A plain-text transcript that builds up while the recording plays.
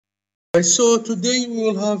So today we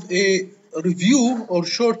will have a review or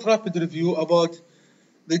short rapid review about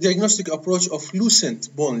the diagnostic approach of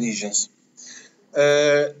lucent bone lesions.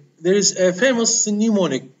 There is a famous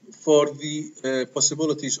mnemonic for the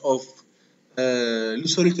possibilities of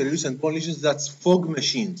solitary lucent bone lesions, that's fog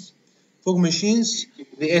machines. Fog machines,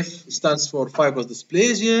 the F stands for fibrous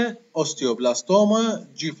dysplasia,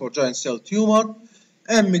 osteoblastoma, G for giant cell tumor,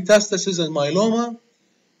 M metastasis and myeloma,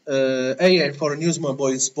 A for aneurysmal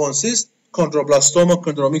bone cyst, chondroblastoma,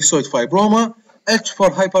 chondromyxoid fibroma, H for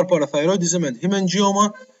hyperparathyroidism and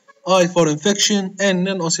hemangioma, I for infection, N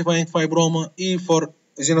non-ossifying fibroma, E for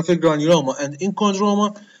eosinophilic granuloma and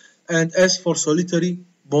inchondroma, and S for solitary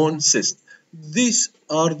bone cyst. These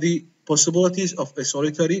are the possibilities of a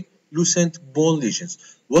solitary lucent bone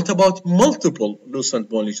lesions. What about multiple lucent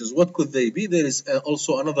bone lesions? What could they be? There is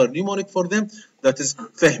also another mnemonic for them, that is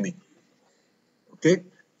Fehmi. Okay,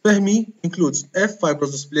 Fehmi includes F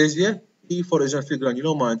fibrous dysplasia, E for eosinophilic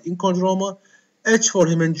granuloma and inchondroma, H for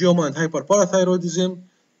hemangioma and hyperparathyroidism,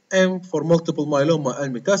 M for multiple myeloma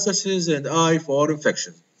and metastasis, and I for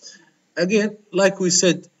infection. Again, like we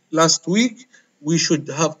said last week, we should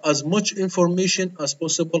have as much information as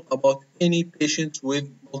possible about any patient with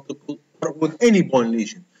multiple or with any bone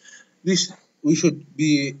lesion. We should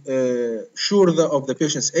be sure of the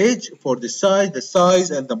patient's age for the size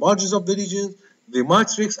and the margins of the lesions, the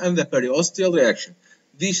matrix and the periosteal reaction.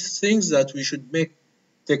 These things that we should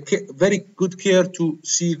take very good care to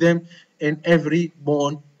see them in every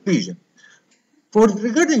bone lesion.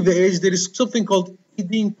 Regarding the age, there is something called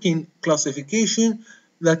Edenkin classification.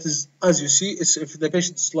 That is, as you see, if the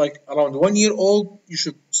patient is like around 1 year old, you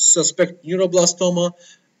should suspect neuroblastoma.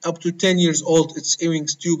 Up to 10 years old, it's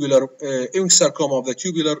Ewing's sarcoma of the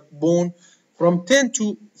tubular bone. From 10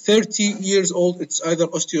 to 30 years old, it's either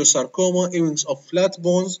osteosarcoma, Ewing's of flat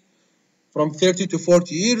bones. From 30 to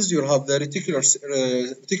 40 years, you'll have the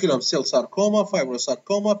reticulum cell sarcoma,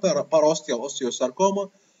 fibrosarcoma, parosteal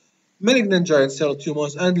osteosarcoma, malignant giant cell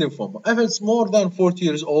tumors, and lymphoma. If it's more than 40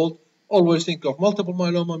 years old, always think of multiple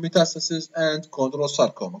myeloma, metastasis, and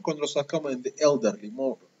chondrosarcoma. Chondrosarcoma in the elderly,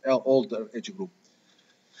 more older age group.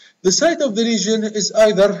 The site of the lesion is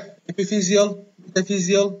either epiphyseal,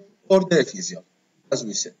 metaphyseal, or diaphyseal, as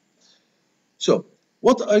we said. So,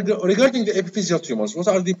 regarding the epiphyseal tumors, what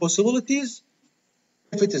are the possibilities?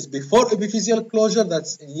 If it is before epiphyseal closure,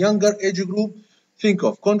 that's in younger age group, think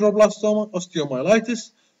of chondroblastoma,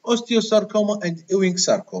 osteomyelitis, osteosarcoma, and Ewing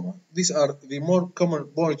sarcoma. These are the more common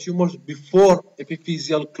bone tumors before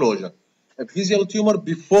epiphyseal closure. Epiphyseal tumor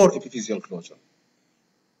before epiphyseal closure.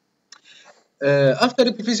 After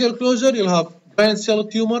epiphyseal closure, you'll have giant cell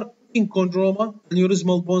tumor, inchondroma,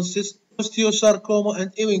 aneurysmal bone cyst, osteosarcoma,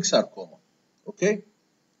 and Ewing sarcoma. Okay.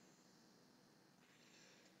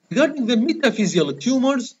 Regarding the metaphyseal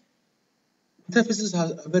tumors, metaphysis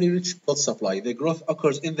has a very rich blood supply. The growth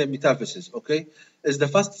occurs in the metaphysis, okay? It's the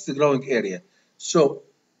fastest growing area. So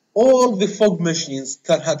all the fog machines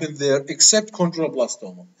can happen there except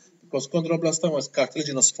chondroblastoma, because chondroblastoma is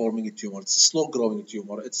cartilaginous forming tumor. It's a slow growing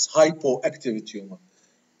tumor. It's hypoactive tumor.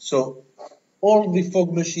 So all the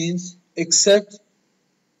fog machines except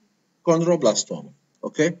chondroblastoma,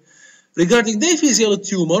 okay? Regarding diaphyseal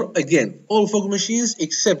tumor, again, all fog machines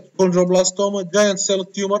except chondroblastoma, giant cell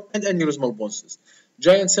tumor, and aneurysmal bone cyst.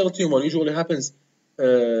 Giant cell tumor usually happens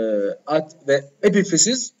at the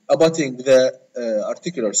epiphysis, abutting the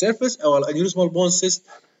articular surface, while aneurysmal bone cyst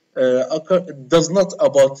does not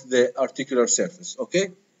abut the articular surface,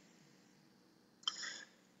 okay?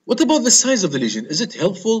 What about the size of the lesion? Is it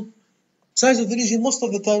helpful? Size of the lesion most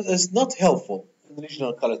of the time is not helpful in the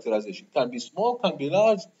lesional characterization. Can be small, can be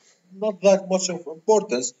large, not that much of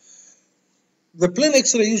importance. The plain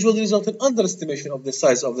X-ray usually results in underestimation of the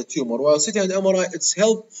size of the tumor, while CT and MRI, it's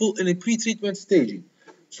helpful in a pre-treatment staging.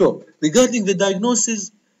 So, regarding the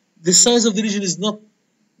diagnosis, the size of the lesion is not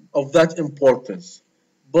of that importance,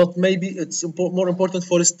 but maybe it's more important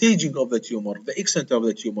for the staging of the tumor, the extent of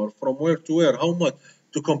the tumor, from where to where, how much,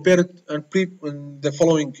 to compare it and the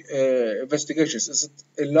following investigations. Is it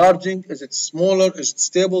enlarging? Is it smaller? Is it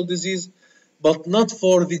stable disease? But not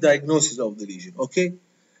for the diagnosis of the lesion, okay?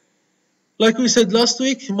 Like we said last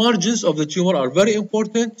week, margins of the tumor are very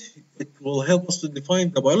important. It will help us to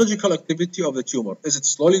define the biological activity of the tumor. Is it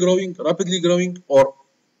slowly growing, rapidly growing, or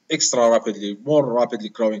extra rapidly, more rapidly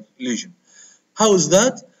growing lesion? How is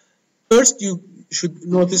that? First, you should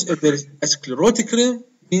notice if there is a sclerotic rim,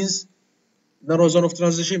 means narrow zone of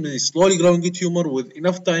transition, means slowly growing tumor with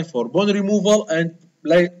enough time for bone removal and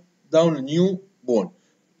lay down a new bone.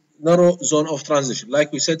 Narrow zone of transition,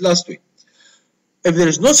 like we said last week. If there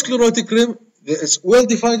is no sclerotic rim, There is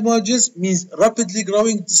well-defined margins means rapidly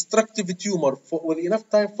growing destructive tumor with enough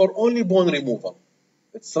time for only bone removal.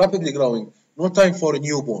 It's rapidly growing, no time for a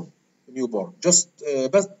newborn. Just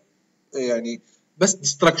best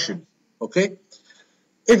destruction. Okay.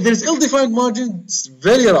 If there is ill-defined margin, it's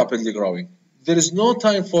very rapidly growing. There is no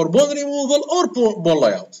time for bone removal or bone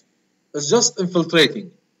layout. It's just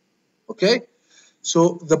infiltrating. Okay.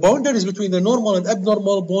 So the boundaries between the normal and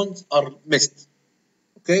abnormal bones are missed.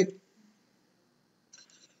 Okay.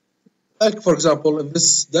 Like for example, in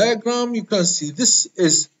this diagram, you can see this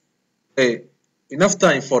is enough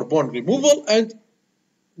time for bone removal and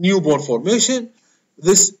new bone formation.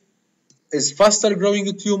 This is faster growing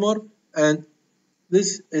tumor, and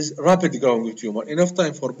this is rapid growing tumor. Enough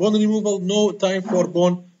time for bone removal, no time for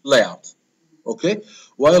bone layout. Okay.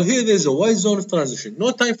 While here there is a wide zone of transition.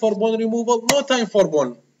 No time for bone removal, no time for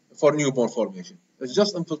new bone formation. It's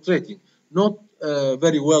just infiltrating, not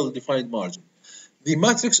very well defined margin. The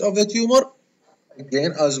matrix of the tumor,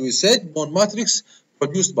 again, as we said, bone matrix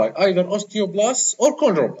produced by either osteoblasts or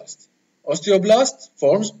chondroblasts. Osteoblast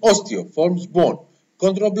forms osteo, forms bone.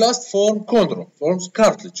 Chondroblast forms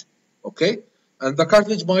cartilage. Okay, and the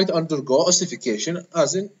cartilage might undergo ossification,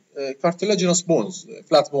 as in cartilaginous bones,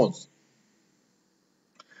 flat bones.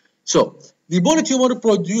 So the bone tumor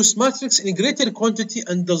produces matrix in greater quantity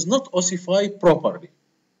and does not ossify properly.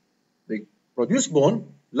 They produce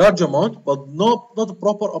bone, large amount, but not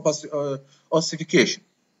proper ossification.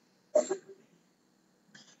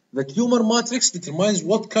 The tumor matrix determines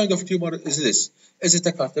what kind of tumor is this. Is it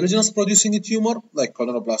a cartilaginous producing tumor like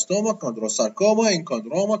chondroblastoma, chondrosarcoma,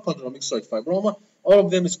 enchondroma, chondromyxoid fibroma? All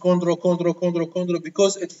of them is chondro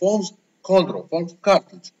because it forms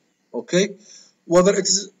cartilage. Okay? Whether it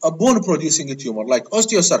is a bone producing tumor like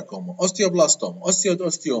osteosarcoma, osteoblastoma,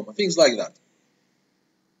 osteoma, things like that.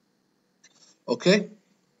 Okay?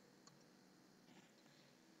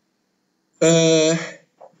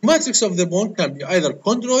 Matrix of the bone can be either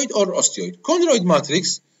chondroid or osteoid. Chondroid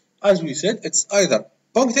matrix, as we said, it's either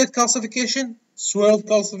punctate calcification, swirled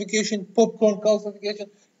calcification, popcorn calcification,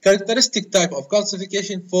 characteristic type of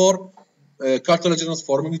calcification for cartilaginous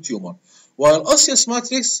forming tumor. While osseous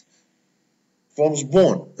matrix forms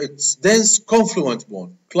bone, it's dense confluent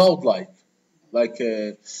bone, cloud-like, like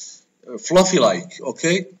fluffy-like,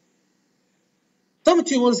 okay? Some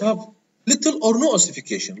tumors have little or no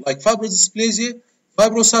ossification, like fibrodysplasia,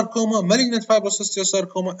 fibrosarcoma, malignant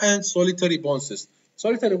fibrocystiosarcoma, and solitary bone cyst.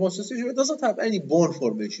 Solitary bone cyst usually doesn't have any bone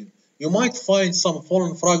formation. You might find some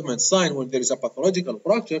fallen fragment sign when there is a pathological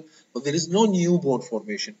fracture, but there is no new bone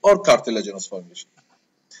formation or cartilaginous formation.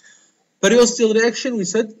 Periosteal reaction, we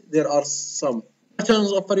said there are some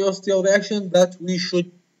patterns of periosteal reaction that we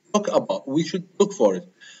should talk about. We should look for it.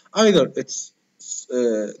 Either it's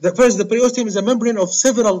the periosteum is a membrane of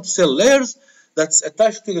several cell layers that's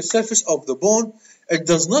attached to the surface of the bone. It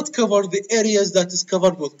does not cover the areas that is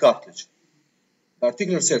covered with cartilage. The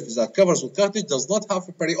articular surface that covers with cartilage does not have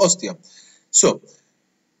a periosteum. So,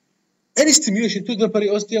 any stimulation to the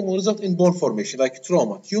periosteum will result in bone formation, like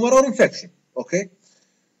trauma, tumor, or infection. Okay?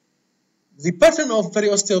 The pattern of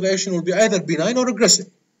periosteal reaction will be either benign or aggressive.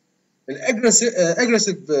 An aggressive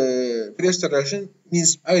periosteal reaction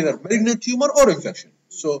means either malignant tumor or infection.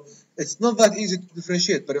 So it's not that easy to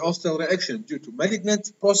differentiate periosteal reaction due to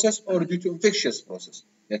malignant process or due to infectious process,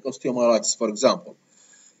 like osteomyelitis, for example.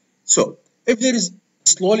 So if there is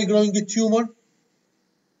slowly growing tumor,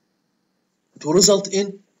 it will result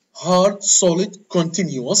in hard, solid,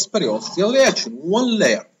 continuous periosteal reaction, one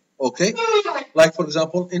layer. Okay, like for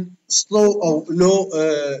example, in slow or low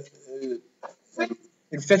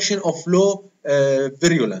infection of low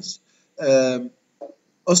virulence,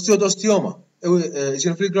 osteodyostoma,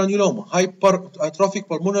 eosinophilic granuloma, hypertrophic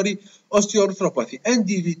pulmonary osteoarthropathy, and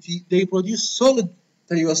DVT, they produce solid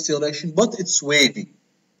periosteal reaction, but it's wavy.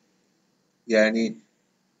 Yani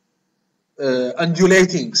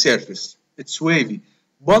undulating surface. It's wavy,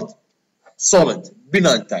 but solid,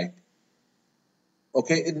 benign type.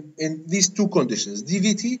 Okay, in these two conditions,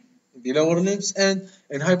 DVT, in the lower limbs, and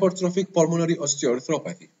in hypertrophic pulmonary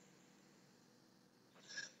osteoarthropathy.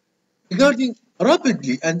 Regarding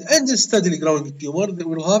rapidly and steadily growing tumor, they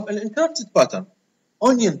will have an interrupted pattern,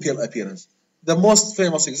 onion peel appearance. The most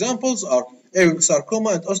famous examples are aortic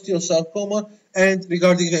sarcoma and osteosarcoma, and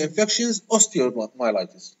regarding the infections,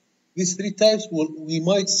 osteomyelitis. These three types we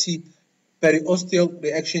might see periosteal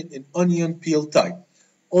reaction in onion peel type.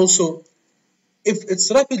 Also, if it's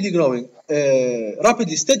rapidly growing,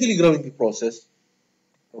 steadily growing process,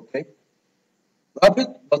 okay, rapid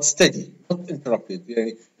but steady, not interrupted.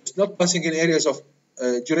 It's not passing in areas of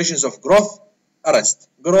durations of growth, arrest,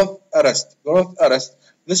 growth, arrest, growth, arrest.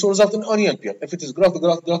 This will result in onion peel. If it is growth,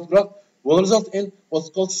 will result in what's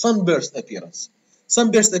called sunburst appearance.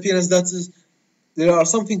 Sunburst appearance, that is, there are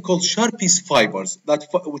something called Sharpie's fibers,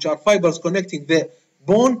 which are fibers connecting the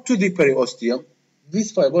bone to the periosteum.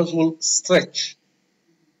 These fibers will stretch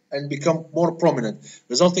and become more prominent,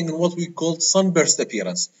 resulting in what we call sunburst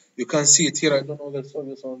appearance. You can see it here. I don't know if it's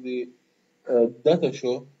obvious on the data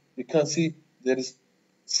show. You can see there is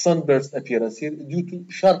sunburst appearance here due to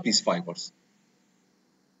Sharpie's fibers.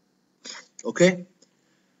 Okay.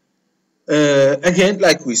 Again,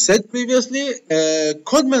 like we said previously,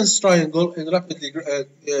 Codman's triangle in rapidly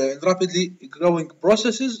growing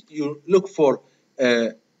processes, you look for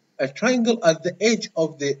a triangle at the edge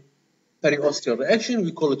of the periosteal reaction.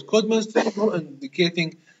 We call it Codman's triangle,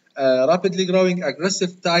 indicating a rapidly growing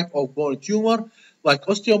aggressive type of bone tumor like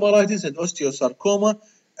osteomyelitis and osteosarcoma,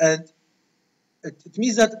 and it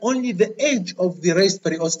means that only the edge of the raised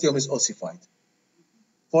periosteum is ossified,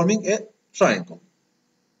 forming a triangle.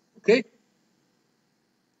 Okay?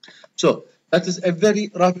 So that is a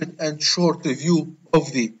very rapid and short review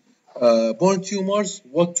of the bone tumors,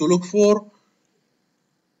 what to look for.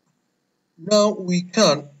 Now we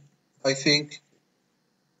can, I think,